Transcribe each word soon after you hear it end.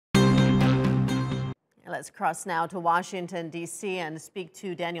Let's cross now to Washington, D.C. and speak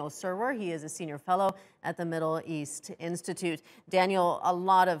to Daniel Serwer. He is a senior fellow at the Middle East Institute. Daniel, a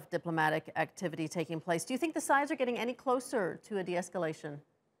lot of diplomatic activity taking place. Do you think the sides are getting any closer to a de-escalation?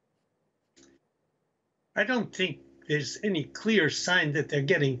 I don't think there's any clear sign that they're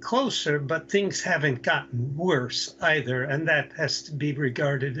getting closer, but things haven't gotten worse either, and that has to be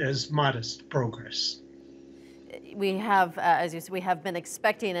regarded as modest progress. We have, as you said, we have been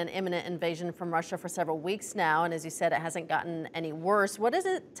expecting an imminent invasion from Russia for several weeks now, and as you said, it hasn't gotten any worse. What does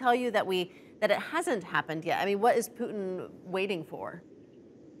it tell you that it hasn't happened yet? I mean, what is Putin waiting for?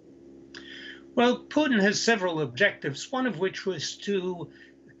 Well, Putin has several objectives, one of which was to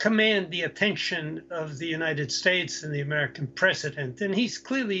command the attention of the United States and the American president, and he's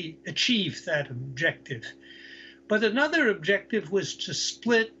clearly achieved that objective. But another objective was to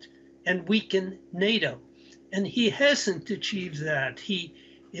split and weaken NATO. And he hasn't achieved that. He,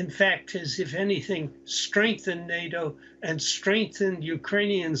 in fact, has, if anything, strengthened NATO and strengthened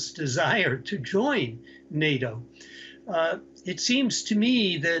Ukrainians' desire to join NATO. It seems to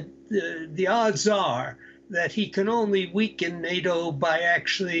me that the odds are that he can only weaken NATO by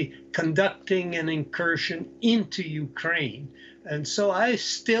actually conducting an incursion into Ukraine. And so I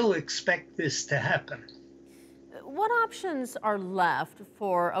still expect this to happen. What options are left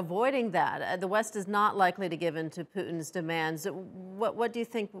for avoiding that? The West is not likely to give in to Putin's demands. What do you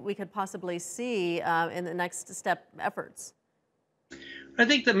think we could possibly see in the next step efforts? I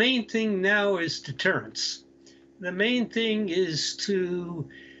think the main thing now is deterrence. The main thing is to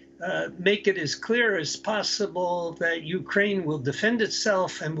make it as clear as possible that Ukraine will defend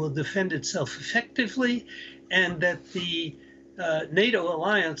itself and will defend itself effectively, and that the NATO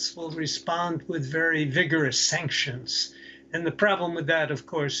alliance will respond with very vigorous sanctions. And the problem with that, of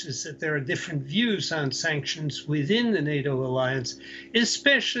course, is that there are different views on sanctions within the NATO alliance,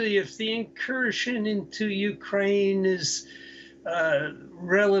 especially if the incursion into Ukraine is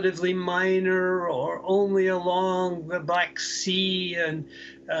relatively minor or only along the Black Sea and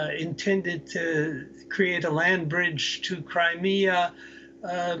intended to create a land bridge to Crimea.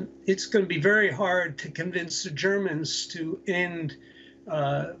 It's going to be very hard to convince the Germans to end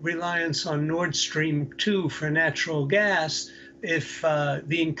reliance on Nord Stream 2 for natural gas if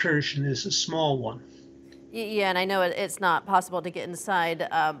the incursion is a small one. Yeah, and I know it's not possible to get inside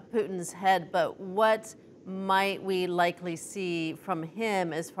Putin's head, but what might we likely see from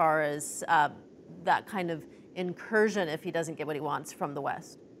him as far as that kind of incursion if he doesn't get what he wants from the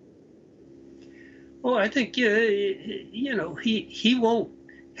West? Well, I think, he won't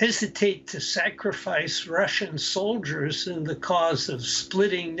hesitate to sacrifice Russian soldiers in the cause of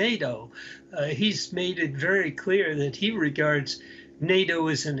splitting NATO. He's made it very clear that he regards NATO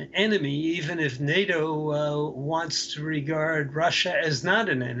as an enemy, even if NATO wants to regard Russia as not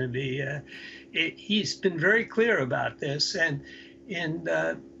an enemy. He's been very clear about this, and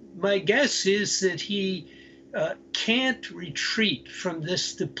my guess is that he can't retreat from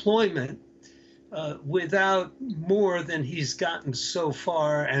this deployment without more than he's gotten so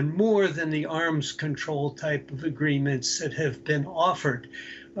far and more than the arms control type of agreements that have been offered.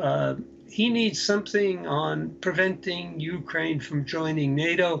 He needs something on preventing Ukraine from joining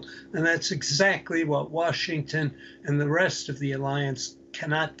NATO, and that's exactly what Washington and the rest of the alliance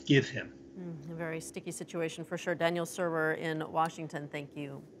cannot give him. A very sticky situation for sure. Daniel Serwer in Washington, thank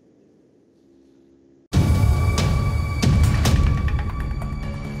you.